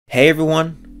Hey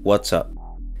everyone, what's up?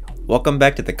 Welcome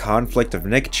back to the Conflict of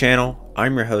Nick channel.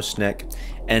 I'm your host Nick,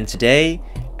 and today,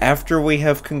 after we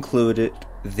have concluded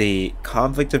the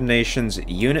Conflict of Nations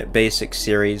Unit Basic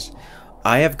series,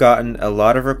 I have gotten a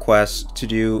lot of requests to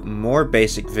do more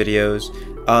basic videos,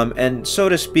 and so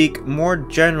to speak, more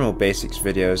general basics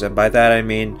videos, and by that I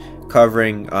mean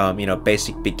covering,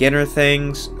 basic beginner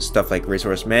things, stuff like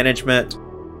resource management,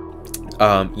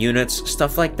 units,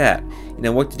 stuff like that.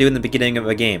 What to do in the beginning of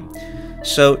a game.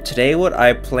 So today what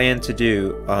I plan to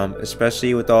do,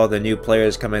 especially with all the new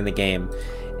players coming in the game,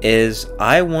 is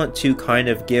I want to kind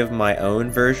of give my own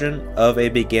version of a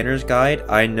beginner's guide.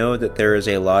 I know that there is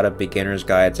a lot of beginner's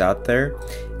guides out there,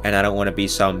 and I don't want to be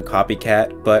some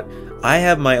copycat, but I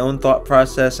have my own thought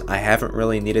process. I haven't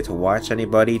really needed to watch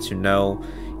anybody to know,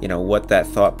 what that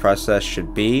thought process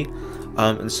should be.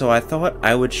 And so I thought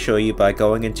I would show you by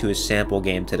going into a sample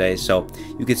game today. So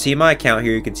you can see my account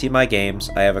here, you can see my games.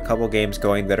 I have a couple games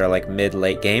going that are like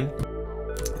mid-late game,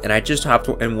 and I just hopped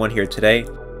in one here today.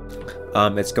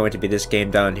 It's going to be this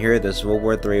game down here, this World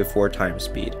War 3 4 times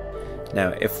speed. Now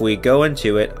if we go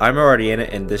into it, I'm already in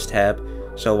it in this tab,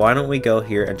 so why don't we go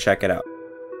here and check it out.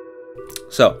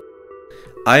 So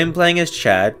I am playing as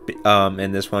Chad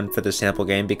in this one for the sample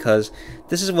game because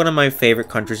this is one of my favorite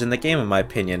countries in the game in my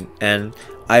opinion, and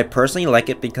I personally like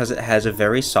it because it has a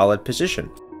very solid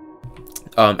position.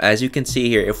 As you can see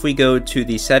here, if we go to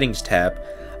the settings tab,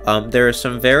 there are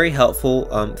some very helpful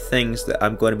things that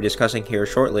I'm going to be discussing here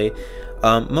shortly.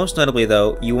 Most notably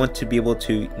though, you want to be able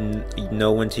to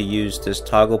know when to use this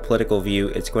toggle political view.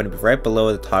 It's going to be right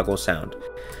below the toggle sound.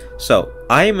 So,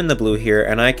 I am in the blue here,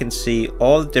 and I can see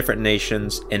all the different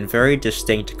nations in very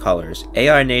distinct colors.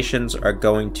 AI nations are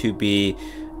going to be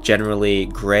generally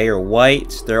gray or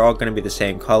white. They're all going to be the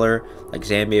same color, like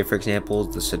Zambia, for example,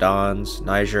 the Sudans,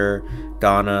 Niger,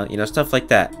 Ghana, stuff like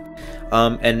that.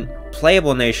 And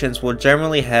playable nations will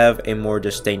generally have a more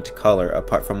distinct color,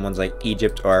 apart from ones like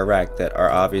Egypt or Iraq that are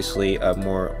obviously a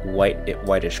more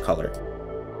whitish color.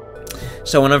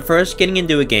 So when I'm first getting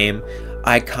into a game,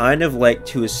 I kind of like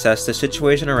to assess the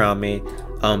situation around me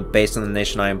based on the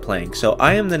nation I am playing. So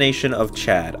I am the nation of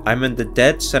Chad. I'm in the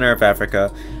dead center of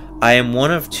Africa. I am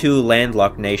one of two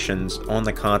landlocked nations on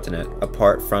the continent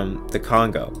apart from the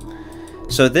Congo.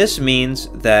 So this means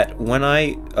that when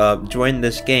I join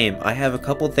this game, I have a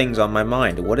couple things on my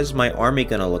mind. What is my army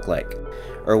going to look like?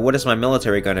 Or what is my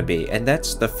military going to be? And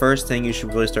that's the first thing you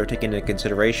should really start taking into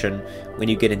consideration when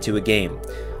you get into a game.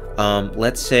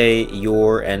 Let's say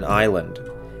you're an island.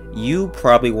 You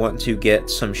probably want to get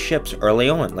some ships early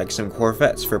on, like some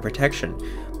corvettes for protection.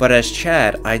 But as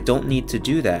Chad, I don't need to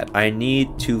do that. I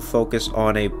need to focus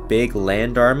on a big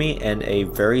land army and a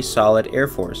very solid air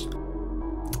force.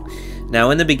 Now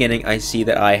in the beginning, I see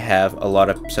that I have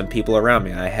some people around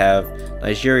me. I have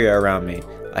Nigeria around me.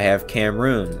 I have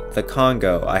Cameroon, the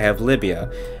Congo, I have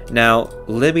Libya. Now,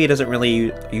 Libya doesn't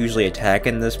really usually attack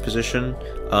in this position,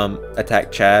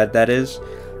 attack Chad that is,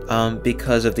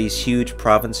 because of these huge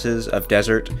provinces of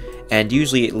desert, and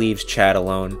usually it leaves Chad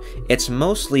alone. It's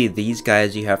mostly these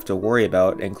guys you have to worry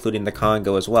about, including the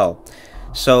Congo as well.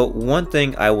 So one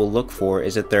thing I will look for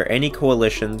is if there are any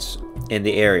coalitions in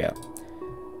the area.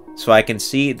 So I can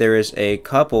see there is a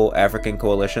couple African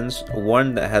coalitions,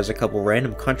 one that has a couple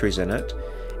random countries in it,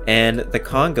 and the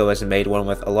Congo has made one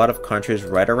with a lot of countries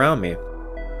right around me.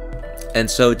 And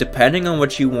so depending on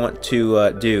what you want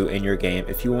to do in your game,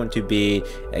 if you want to be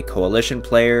a coalition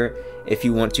player, if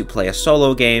you want to play a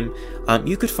solo game,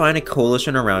 you could find a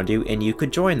coalition around you and you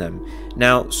could join them.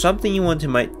 Now, something you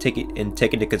might take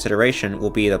into consideration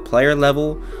will be the player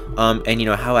level, and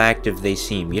how active they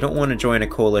seem. You don't want to join a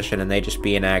coalition and they just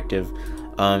be inactive,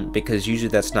 because usually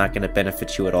that's not going to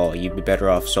benefit you at all. You'd be better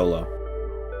off solo.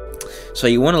 So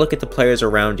you want to look at the players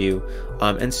around you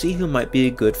and see who might be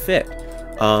a good fit.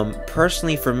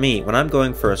 Personally for me, when I'm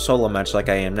going for a solo match like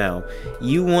I am now,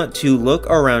 you want to look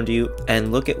around you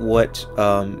and look at what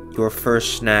your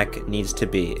first snack needs to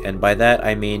be. And by that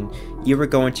I mean you are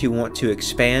going to want to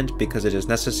expand because it is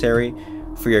necessary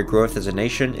for your growth as a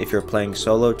nation if you're playing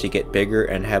solo to get bigger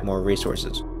and have more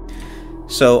resources.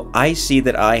 So I see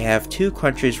that I have two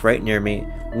countries right near me,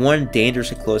 one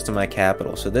dangerously close to my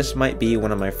capital, so this might be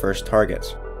one of my first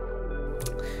targets.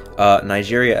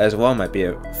 Nigeria as well might be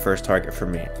a first target for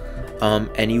me.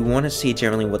 And you want to see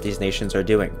generally what these nations are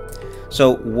doing.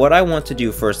 So what I want to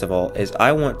do first of all is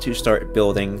I want to start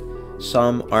building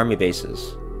some army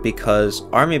bases, because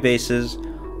army bases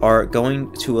are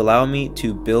going to allow me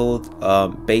to build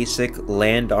basic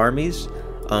land armies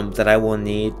that I will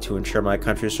need to ensure my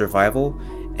country's survival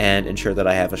and ensure that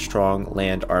I have a strong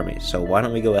land army. So why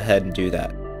don't we go ahead and do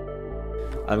that?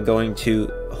 I'm going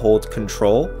to hold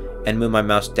Control and move my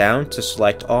mouse down to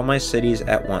select all my cities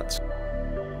at once.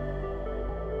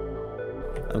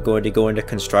 I'm going to go into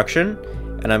construction,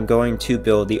 and I'm going to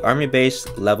build the army base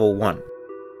level 1.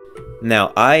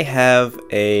 Now I have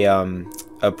a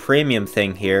premium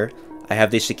thing here. I have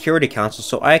the security council,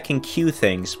 so I can queue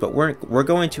things, but we're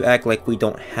going to act like we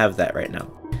don't have that right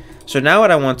now. So now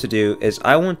what I want to do is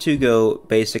I want to go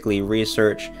basically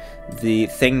research the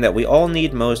thing that we all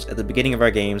need most at the beginning of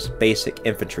our games, basic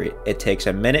infantry. It takes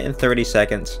 1 minute and 30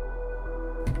 seconds.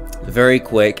 Very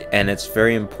quick, and it's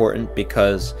very important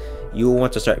because you will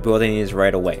want to start building these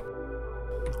right away.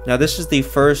 Now this is the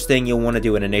first thing you'll want to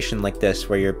do in a nation like this,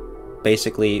 where you're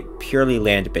basically purely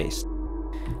land-based.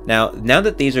 Now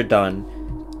that these are done,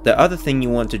 the other thing you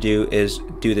want to do is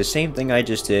do the same thing I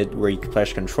just did, where you can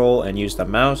press Control and use the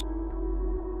mouse.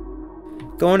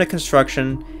 Go into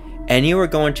construction, and you are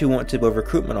going to want to build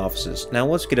recruitment offices. Now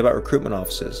what's good about recruitment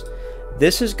offices?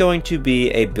 This is going to be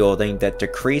a building that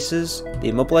decreases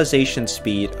the mobilization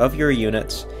speed of your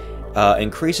units,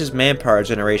 increases manpower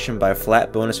generation by a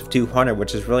flat bonus of 200,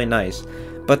 which is really nice.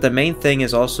 But the main thing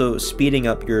is also speeding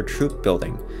up your troop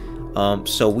building.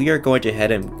 So we are going to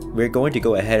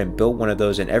go ahead and build one of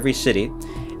those in every city.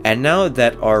 And now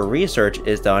that our research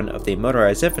is done of the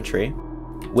motorized infantry,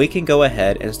 we can go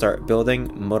ahead and start building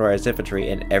motorized infantry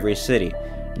in every city.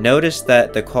 Notice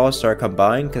that the costs are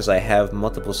combined because I have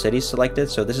multiple cities selected,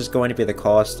 so this is going to be the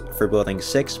cost for building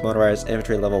 6 motorized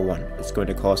infantry level 1. It's going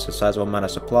to cost a sizable amount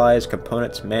of supplies,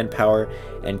 components, manpower,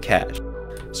 and cash.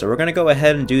 So we're going to go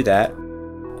ahead and do that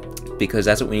because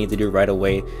that's what we need to do right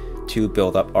away to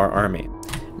build up our army.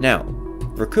 Now,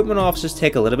 recruitment offices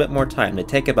take a little bit more time. They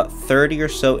take about 30 or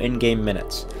so in-game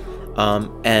minutes.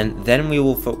 And then we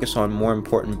will focus on more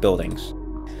important buildings.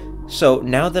 So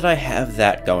now that I have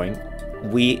that going,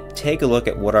 we take a look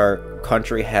at what our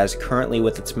country has currently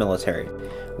with its military.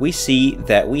 We see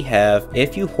that we have,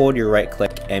 if you hold your right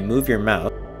click and move your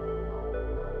mouse,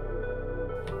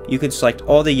 you can select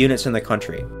all the units in the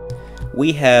country.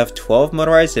 We have 12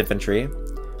 motorized infantry,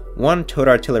 1 towed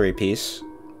artillery piece,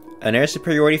 an air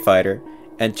superiority fighter,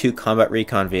 and 2 combat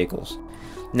recon vehicles.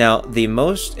 Now, the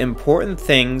most important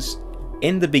things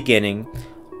in the beginning,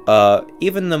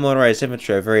 even the motorized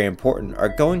infantry are very important, are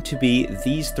going to be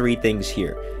these 3 things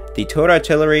here: the towed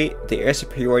artillery, the air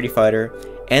superiority fighter,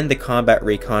 and the combat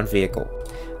recon vehicle.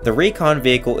 The recon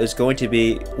vehicle is going to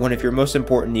be one of your most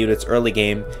important units early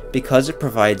game because it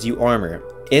provides you armor.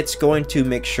 It's going to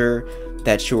make sure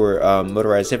that your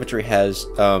motorized infantry has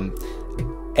an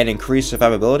increased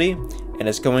survivability, and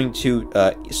it's going to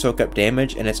soak up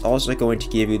damage, and it's also going to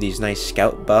give you these nice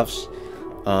scout buffs,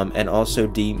 and also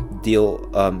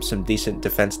deal some decent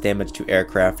defense damage to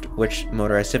aircraft, which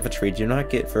motorized infantry do not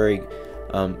get very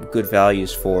good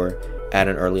values for at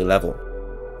an early level.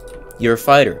 Your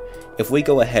fighter, if we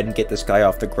go ahead and get this guy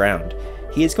off the ground,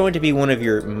 he is going to be one of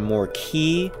your more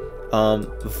key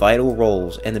vital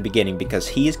roles in the beginning, because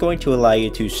he is going to allow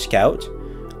you to scout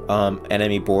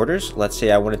enemy borders. Let's say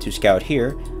I wanted to scout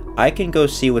here, I can go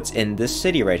see what's in this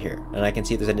city right here, and I can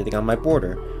see if there's anything on my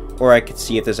border, or I could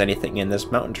see if there's anything in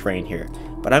this mountain terrain here.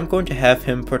 But I'm going to have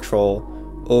him patrol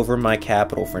over my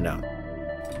capital for now.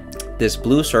 This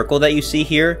blue circle that you see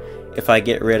here, if I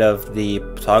get rid of the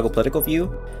toggle political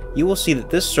view, you will see that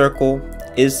this circle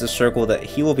is the circle that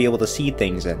he will be able to see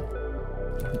things in.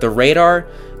 The radar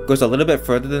goes a little bit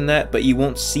further than that, but you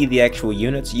won't see the actual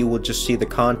units, you will just see the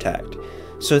contact.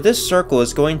 So this circle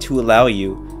is going to allow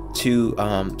you to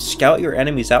scout your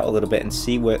enemies out a little bit and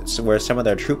see where some of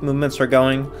their troop movements are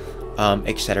going,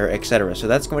 etc, etc. So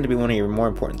that's going to be one of your more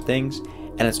important things,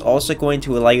 and it's also going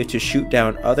to allow you to shoot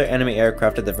down other enemy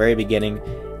aircraft at the very beginning,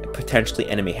 potentially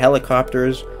enemy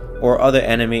helicopters or other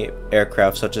enemy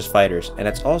aircraft such as fighters. And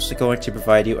it's also going to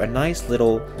provide you a nice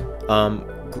little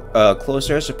close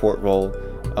air support role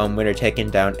when you're taking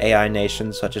down AI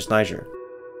nations such as Niger.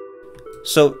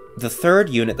 So the third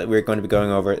unit that we're going to be going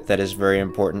over that is very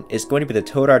important is going to be the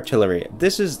towed artillery.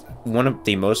 This is one of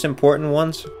the most important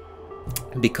ones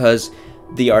because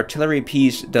the artillery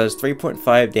piece does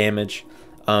 3.5 damage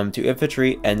to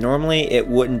infantry, and normally it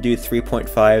wouldn't do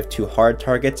 3.5 to hard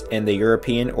targets in the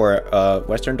European or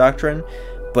Western doctrine,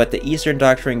 but the Eastern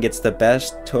doctrine gets the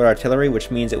best towed artillery, which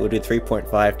means it will do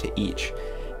 3.5 to each.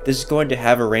 This is going to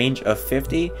have a range of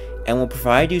 50 and will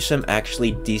provide you some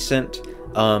actually decent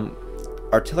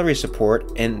artillery support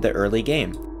in the early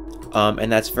game,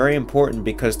 and that's very important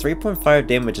because 3.5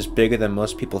 damage is bigger than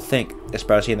most people think,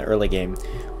 especially in the early game,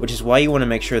 which is why you want to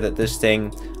make sure that this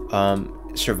thing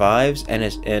survives and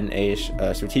is in a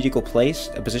strategical place,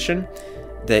 a position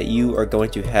that you are going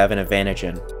to have an advantage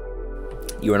in.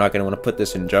 You are not going to want to put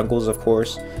this in jungles, of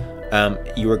course.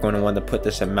 You are going to want to put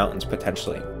this in mountains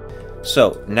potentially.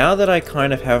 So now that I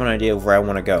kind of have an idea of where I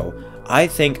want to go, I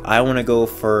think I want to go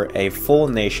for a full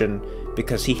nation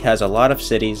because he has a lot of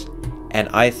cities, and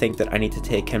I think that I need to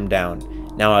take him down.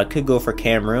 Now I could go for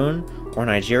Cameroon or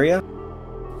Nigeria.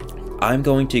 I'm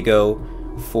going to go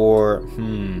for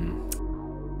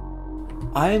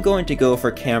I am going to go for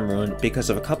Cameroon because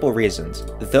of a couple reasons.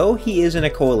 Though he is in a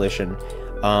coalition,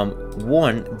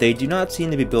 one, they do not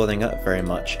seem to be building up very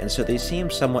much, and so they seem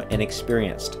somewhat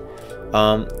inexperienced.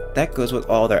 That goes with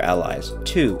all their allies.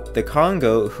 2, the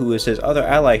Congo, who is his other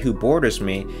ally who borders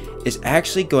me, is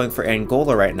actually going for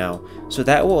Angola right now, so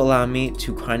that will allow me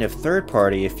to kind of third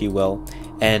party, if you will,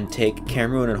 and take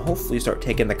Cameroon and hopefully start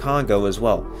taking the Congo as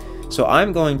well. So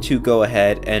I'm going to go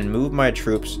ahead and move my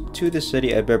troops to the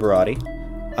city of Bibarati.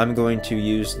 I'm going to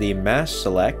use the mass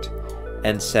select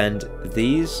and send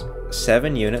these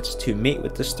 7 units to meet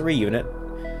with this 3 unit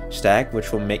stack,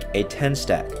 which will make a 10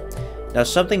 stack. Now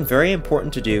something very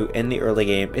important to do in the early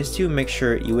game is to make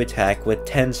sure you attack with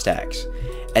 10 stacks,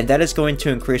 and that is going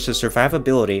to increase the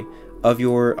survivability of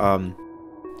your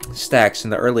stacks in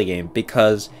the early game,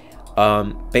 because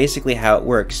basically how it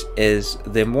works is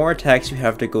the more attacks you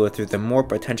have to go through, the more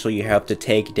potential you have to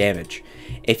take damage.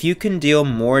 If you can deal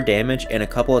more damage in a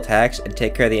couple attacks and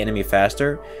take care of the enemy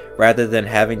faster, rather than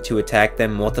having to attack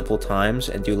them multiple times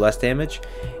and do less damage,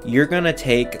 you're going to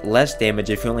take less damage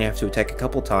if you only have to attack a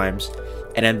couple times,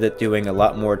 and end up doing a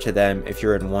lot more to them if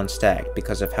you're in one stack,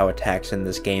 because of how attacks in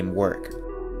this game work.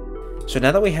 So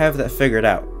now that we have that figured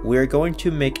out, we're going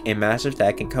to make a massive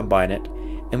stack and combine it,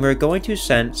 and we're going to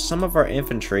send some of our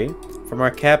infantry from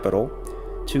our capital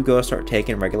to go start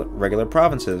taking regular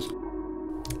provinces.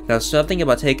 Now something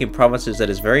about taking provinces that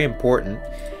is very important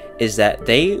is that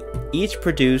they each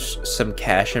produce some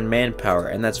cash and manpower,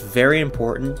 and that's very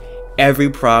important. Every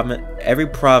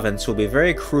province will be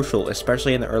very crucial,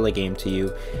 especially in the early game to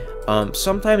you.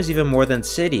 Sometimes even more than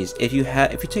cities. If you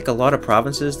take a lot of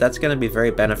provinces, that's going to be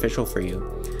very beneficial for you,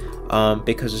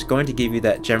 because it's going to give you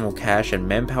that general cash and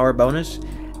manpower bonus,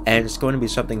 and it's going to be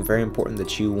something very important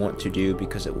that you want to do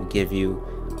because it will give you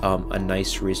a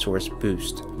nice resource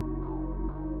boost.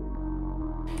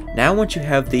 Now once you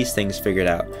have these things figured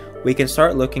out, we can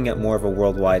start looking at more of a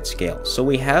worldwide scale. So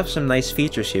we have some nice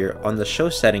features here on the Show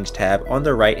Settings tab on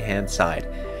the right hand side.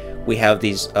 We have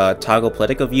these Toggle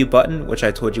Political View button, which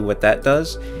I told you what that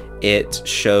does. It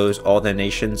shows all the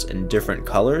nations in different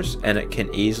colors, and it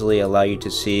can easily allow you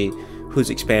to see who's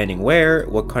expanding where,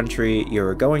 what country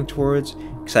you're going towards,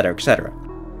 etc, etc.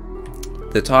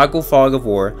 The Toggle Fog of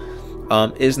War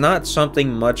is not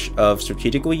something much of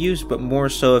strategical use, but more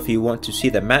so if you want to see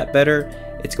the map better.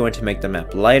 It's going to make the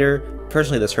map lighter.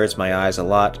 Personally, this hurts my eyes a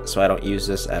lot, so I don't use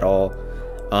this at all.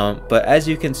 But as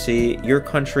you can see, your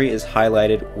country is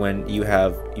highlighted when you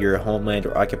have your homeland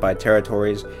or occupied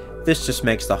territories. This just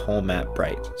makes the whole map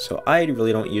bright. So I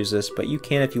really don't use this, but you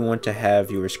can if you want to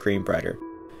have your screen brighter.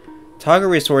 Toggle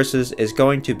Resources is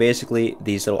going to basically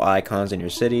these little icons in your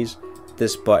cities.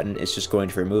 This button is just going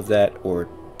to remove that or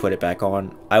put it back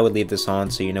on. I would leave this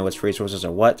on so you know which resources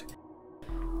are what.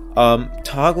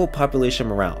 Toggle Population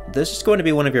Morale. This is going to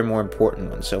be one of your more important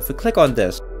ones. So if we click on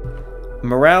this,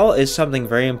 morale is something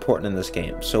very important in this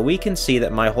game. So we can see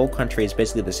that my whole country is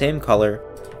basically the same color.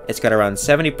 It's got around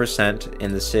 70%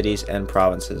 in the cities and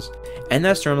provinces, and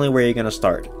that's normally where you're going to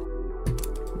start.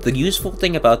 The useful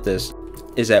thing about this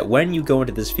is that when you go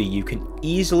into this view, you can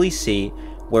easily see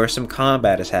where some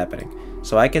combat is happening.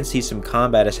 So I can see some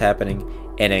combat is happening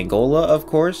in Angola, of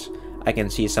course. I can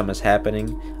see some is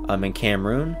happening in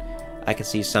Cameroon. I can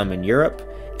see some in Europe.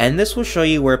 And this will show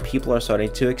you where people are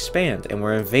starting to expand and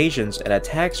where invasions and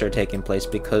attacks are taking place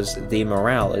because the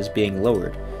morale is being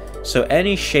lowered. So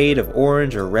any shade of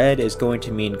orange or red is going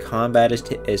to mean combat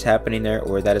is happening there,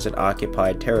 or that is an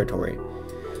occupied territory.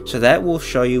 So that will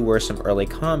show you where some early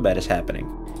combat is happening.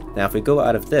 Now if we go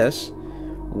out of this,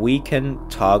 we can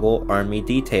toggle army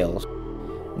details.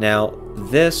 Now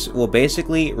this will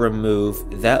basically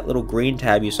remove that little green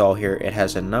tab you saw here. It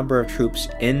has a number of troops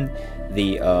in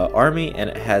the army, and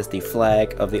it has the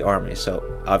flag of the army,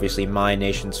 so obviously my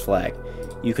nation's flag.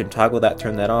 You can toggle that,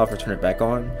 turn that off, or turn it back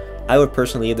on. I would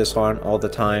personally leave this on all the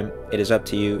time. It is up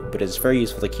to you, but it's very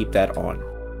useful to keep that on.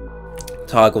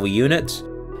 Toggle units.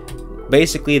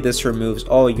 Basically this removes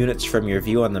all units from your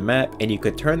view on the map, and you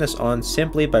could turn this on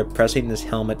simply by pressing this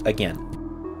helmet again.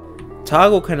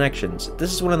 Toggle connections.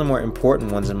 This is one of the more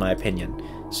important ones in my opinion.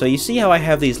 So you see how I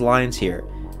have these lines here.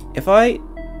 If I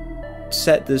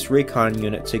set this recon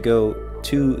unit to go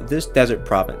to this desert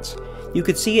province, you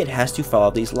could see it has to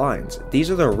follow these lines. These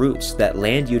are the routes that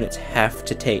land units have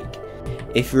to take.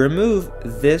 If you remove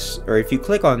this, or if you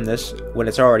click on this when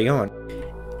it's already on,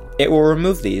 it will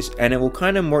remove these, and it will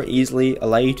kind of more easily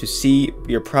allow you to see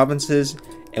your provinces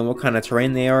and what kind of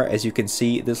terrain they are. As you can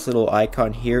see, this little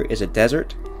icon here is a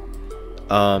desert.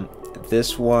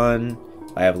 This one,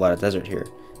 I have a lot of desert here.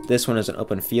 This one is an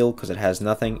open field because it has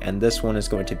nothing, and this one is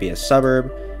going to be a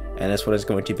suburb, and this one is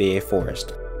going to be a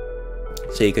forest.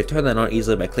 So you could turn that on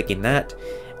easily by clicking that.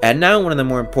 And now one of the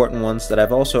more important ones that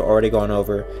I've also already gone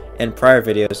over in prior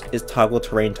videos is toggle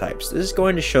terrain types. This is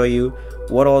going to show you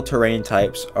what all terrain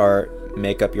types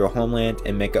make up your homeland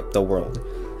and make up the world.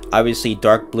 Obviously,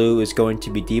 dark blue is going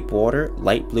to be deep water,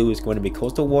 light blue is going to be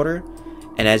coastal water,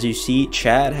 and as you see,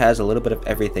 Chad has a little bit of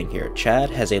everything here.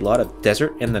 Chad has a lot of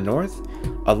desert in the north,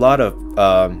 a lot of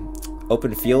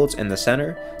open fields in the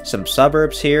center, some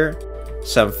suburbs here,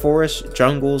 some forests,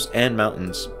 jungles, and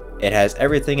mountains. It has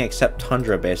everything except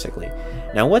tundra, basically.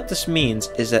 Now what this means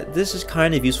is that this is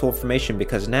kind of useful information,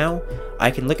 because now I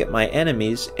can look at my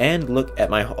enemies and look at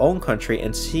my own country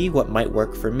and see what might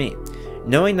work for me.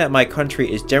 Knowing that my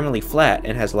country is generally flat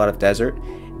and has a lot of desert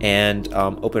and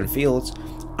open fields,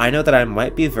 I know that I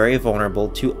might be very vulnerable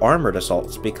to armored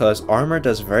assaults, because armor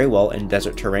does very well in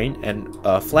desert terrain and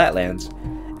flatlands.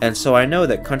 And so I know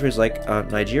that countries like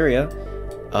Nigeria,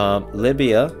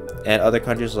 Libya, and other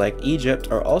countries like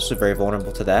Egypt are also very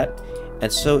vulnerable to that.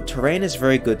 And so terrain is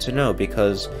very good to know,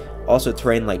 because also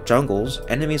terrain like jungles,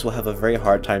 enemies will have a very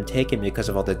hard time taking because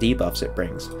of all the debuffs it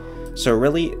brings. So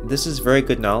really, this is very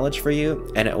good knowledge for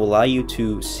you, and it will allow you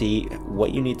to see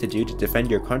what you need to do to defend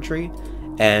your country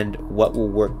and what will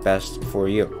work best for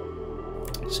you.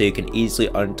 So you can easily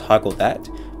untoggle that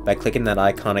by clicking that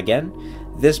icon again.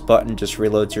 This button just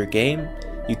reloads your game.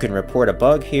 You can report a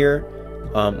bug here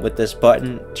with this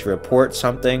button to report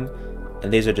something,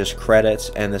 and these are just credits,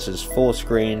 and this is full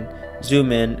screen,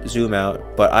 zoom in, zoom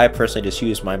out, but I personally just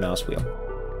use my mouse wheel.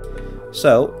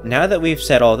 So now that we've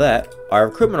said all that, our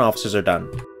recruitment officers are done.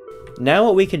 Now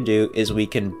what we can do is we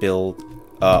can build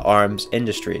arms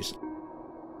industries.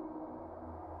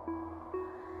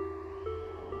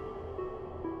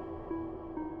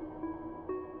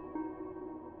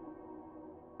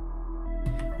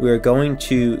 We are going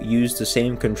to use the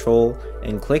same control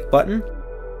and click button,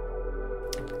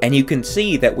 and you can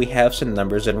see that we have some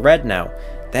numbers in red now.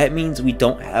 That means we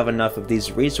don't have enough of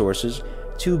these resources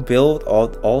to build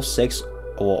all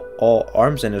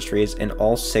arms industries in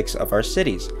all 6 of our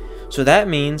cities. So that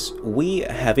means we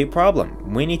have a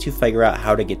problem. We need to figure out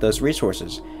how to get those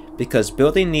resources, because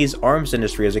building these arms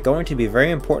industries are going to be very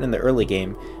important in the early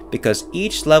game, because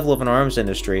each level of an arms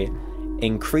industry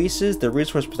increases the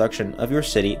resource production of your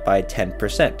city by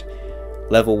 10%.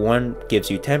 Level 1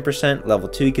 gives you 10%, level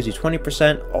 2 gives you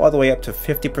 20%, all the way up to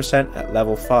 50% at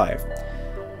level 5.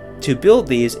 To build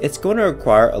these, it's going to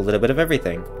require a little bit of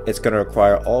everything. It's going to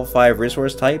require all 5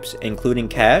 resource types, including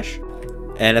cash,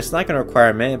 and it's not going to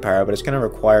require manpower, but it's going to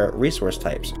require resource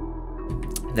types.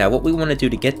 Now what we want to do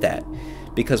to get that,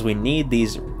 because we need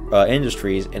these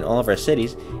industries in all of our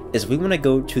cities, is we want to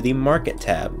go to the market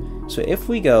tab. So if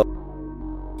we go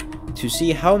to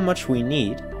see how much we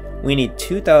need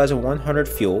 2,100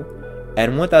 fuel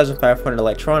and 1,500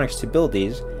 electronics to build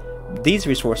these. These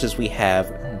resources we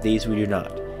have, these we do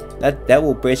not. That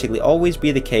will basically always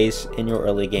be the case in your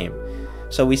early game.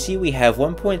 So we see we have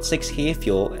 1.6k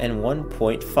fuel and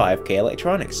 1.5k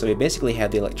electronics. So we basically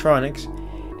have the electronics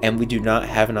and we do not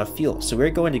have enough fuel. So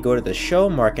we're going to go to the Show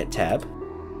Market tab.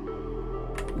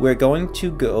 We're going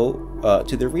to go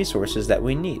to the resources that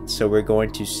we need. So we're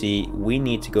going to see we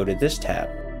need to go to this tab.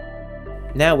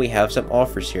 Now we have some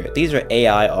offers here. These are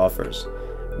AI offers.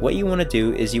 What you want to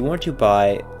do is you want to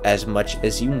buy as much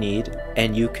as you need,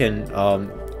 and you can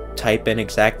type in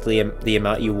exactly the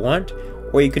amount you want,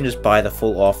 or you can just buy the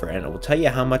full offer, and it will tell you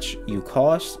how much you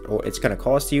cost, or it's going to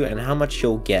cost you, and how much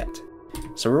you'll get.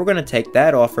 So we're going to take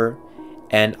that offer,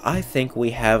 and I think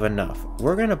we have enough.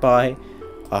 We're going to buy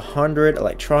 100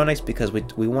 electronics because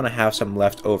we want to have some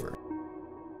left over.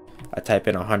 I type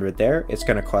in 100 there. It's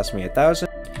going to cost me 1,000.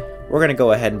 We're going to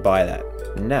go ahead and buy that.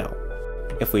 Now,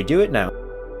 if we do it now,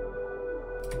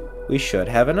 we should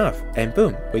have enough, and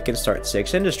boom, we can start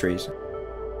 6 industries.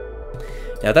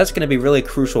 Now that's going to be really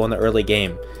crucial in the early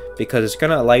game, because it's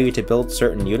going to allow you to build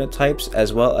certain unit types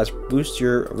as well as boost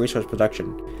your resource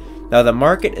production. Now the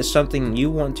market is something you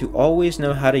want to always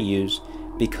know how to use,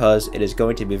 because it is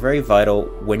going to be very vital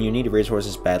when you need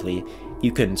resources badly.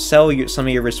 You can sell some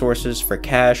of your resources for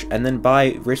cash and then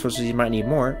buy resources you might need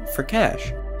more for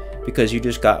cash, because you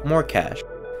just got more cash.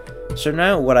 So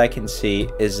now what I can see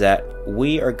is that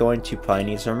we are going to probably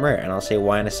need some rare, and I'll say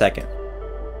why in a second.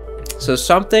 So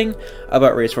something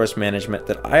about resource management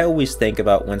that I always think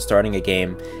about when starting a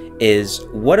game is,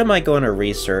 what am I going to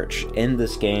research in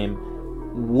this game?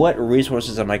 What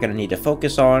resources am I going to need to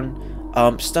focus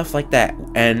on? Stuff like that.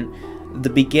 And the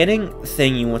beginning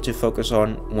thing you want to focus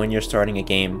on when you're starting a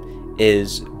game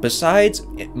is, besides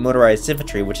motorized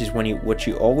infantry, which is what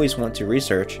you always want to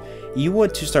research, you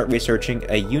want to start researching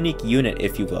a unique unit,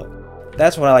 if you will.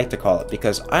 That's what I like to call it,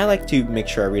 because I like to make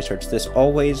sure I research this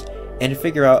always and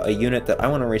figure out a unit that I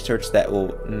want to research that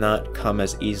will not come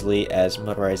as easily as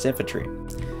motorized infantry.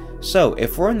 So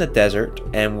if we're in the desert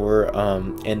and we're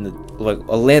in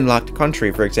a landlocked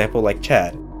country, for example, like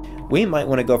Chad, we might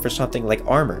want to go for something like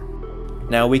armor.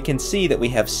 Now we can see that we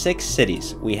have 6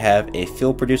 cities. We have a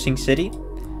fuel producing city,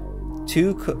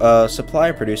 2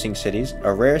 supply producing cities,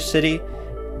 a rare city,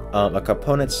 a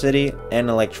component city, and an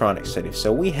electronic city.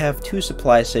 So we have 2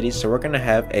 supply cities, so we're going to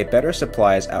have a better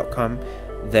supplies outcome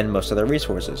than most of the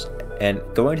resources. And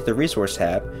going to the resource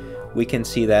tab, we can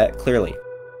see that clearly.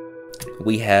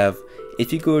 We have,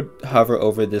 if you go hover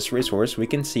over this resource, we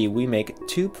can see we make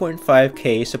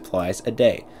 2.5k supplies a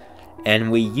day,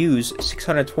 and we use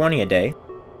 620 a day.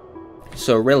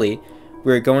 So really,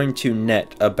 we're going to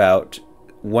net about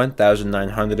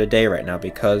 1,900 a day right now,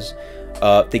 because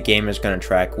the game is going to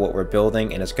track what we're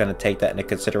building and it's going to take that into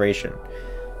consideration.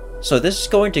 So this is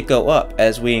going to go up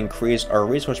as we increase our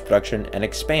resource production and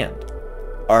expand.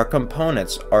 Our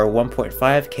components are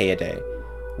 1.5k a day,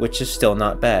 which is still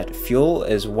not bad. Fuel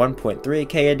is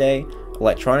 1.3k a day,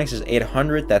 electronics is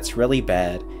 800, that's really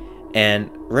bad, and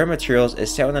rare materials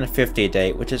is 750 a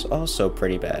day, which is also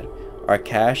pretty bad. Our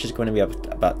cash is going to be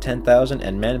up about 10,000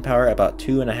 and manpower about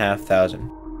 2,500.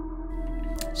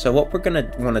 So what we're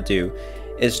going to want to do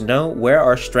is know where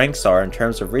our strengths are in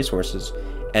terms of resources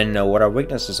and know what our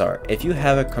weaknesses are. If you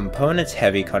have a components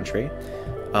heavy country,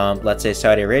 let's say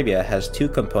Saudi Arabia has 2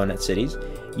 component cities,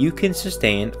 you can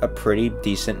sustain a pretty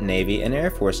decent navy and air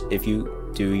force if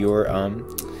you do your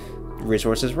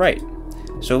resources right.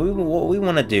 So what we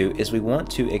want to do is we want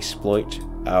to exploit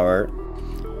our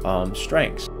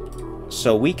strengths.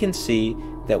 So we can see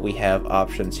that we have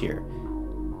options here.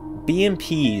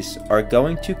 BMPs are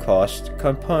going to cost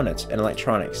components and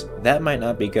electronics. That might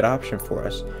not be a good option for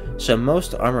us. So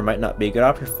most armor might not be a good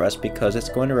option for us because it's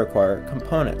going to require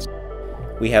components.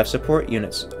 We have support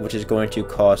units, which is going to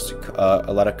cost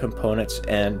a lot of components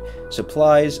and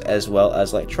supplies, as well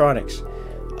as electronics,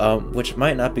 which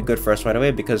might not be good for us right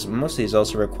away because most of these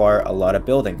also require a lot of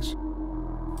buildings.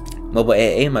 Mobile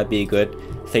AA might be a good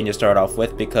thing to start off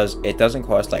with because it doesn't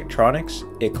cost electronics,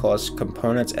 it costs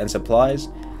components and supplies.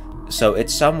 So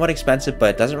it's somewhat expensive,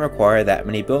 but it doesn't require that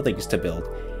many buildings to build,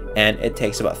 and it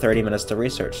takes about 30 minutes to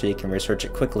research, so you can research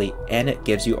it quickly, and it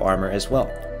gives you armor as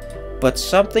well. But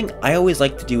something I always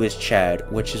like to do is Chad,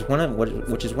 which is one of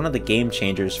the game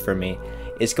changers for me,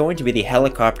 is going to be the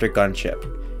helicopter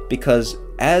gunship, because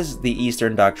as the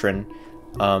Eastern Doctrine,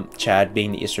 Chad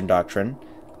being the Eastern Doctrine,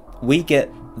 we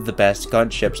get the best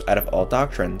gunships out of all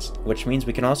doctrines, which means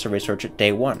we can also research it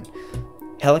day 1.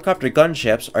 Helicopter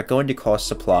gunships are going to cost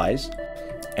supplies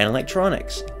and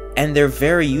electronics, and they're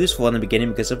very useful in the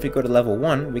beginning because if we go to level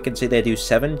 1, we can see they do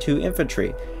 7-2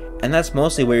 infantry, and that's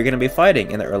mostly where you're going to be fighting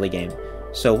in the early game.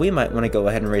 So we might want to go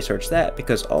ahead and research that,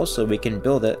 because also we can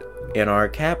build it in our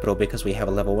capital because we have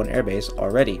a level 1 airbase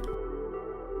already.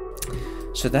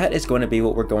 So that is going to be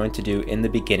what we're going to do in the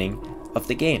beginning of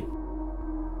the game.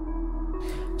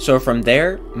 So from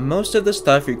there, most of the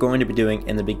stuff you're going to be doing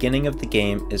in the beginning of the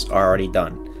game is already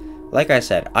done. Like I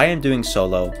said, I am doing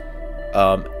solo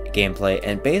gameplay,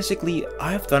 and basically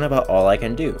I've done about all I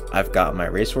can do. I've got my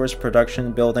resource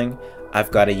production building, I've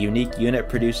got a unique unit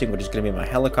producing, which is going to be my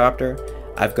helicopter,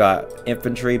 I've got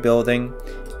infantry building,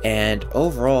 and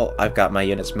overall I've got my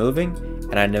units moving,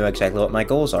 and I know exactly what my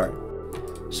goals are.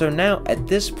 So now, at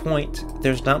this point,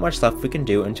 there's not much left we can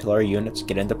do until our units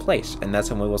get into place, and that's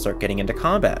when we will start getting into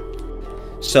combat.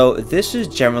 So this is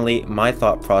generally my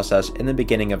thought process in the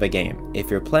beginning of a game.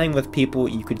 If you're playing with people,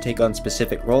 you can take on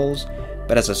specific roles,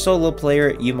 but as a solo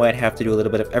player, you might have to do a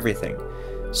little bit of everything.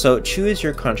 So choose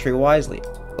your country wisely.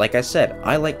 Like I said,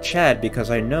 I like Chad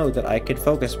because I know that I can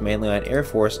focus mainly on Air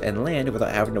Force and land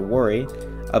without having to worry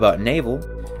about naval,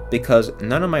 because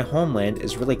none of my homeland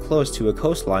is really close to a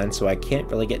coastline, so I can't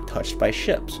really get touched by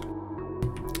ships.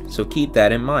 So keep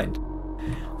that in mind.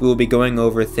 We will be going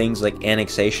over things like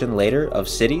annexation later of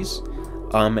cities,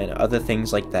 and other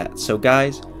things like that. So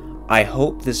guys, I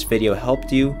hope this video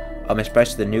helped you,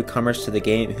 especially the newcomers to the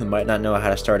game who might not know how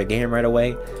to start a game right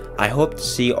away. I hope to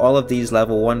see all of these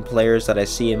level 1 players that I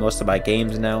see in most of my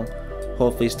games now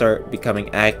hopefully start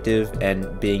becoming active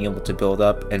and being able to build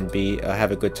up and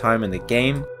have a good time in the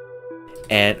game.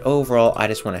 And overall, I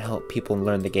just want to help people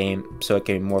learn the game so it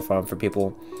can be more fun for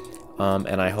people.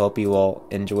 And I hope you all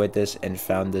enjoyed this and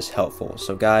found this helpful.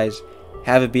 So guys,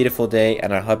 have a beautiful day,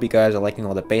 and I hope you guys are liking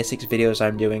all the basics videos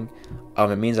I'm doing.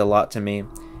 It means a lot to me,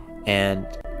 and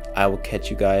I will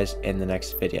catch you guys in the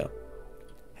next video.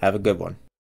 Have a good one.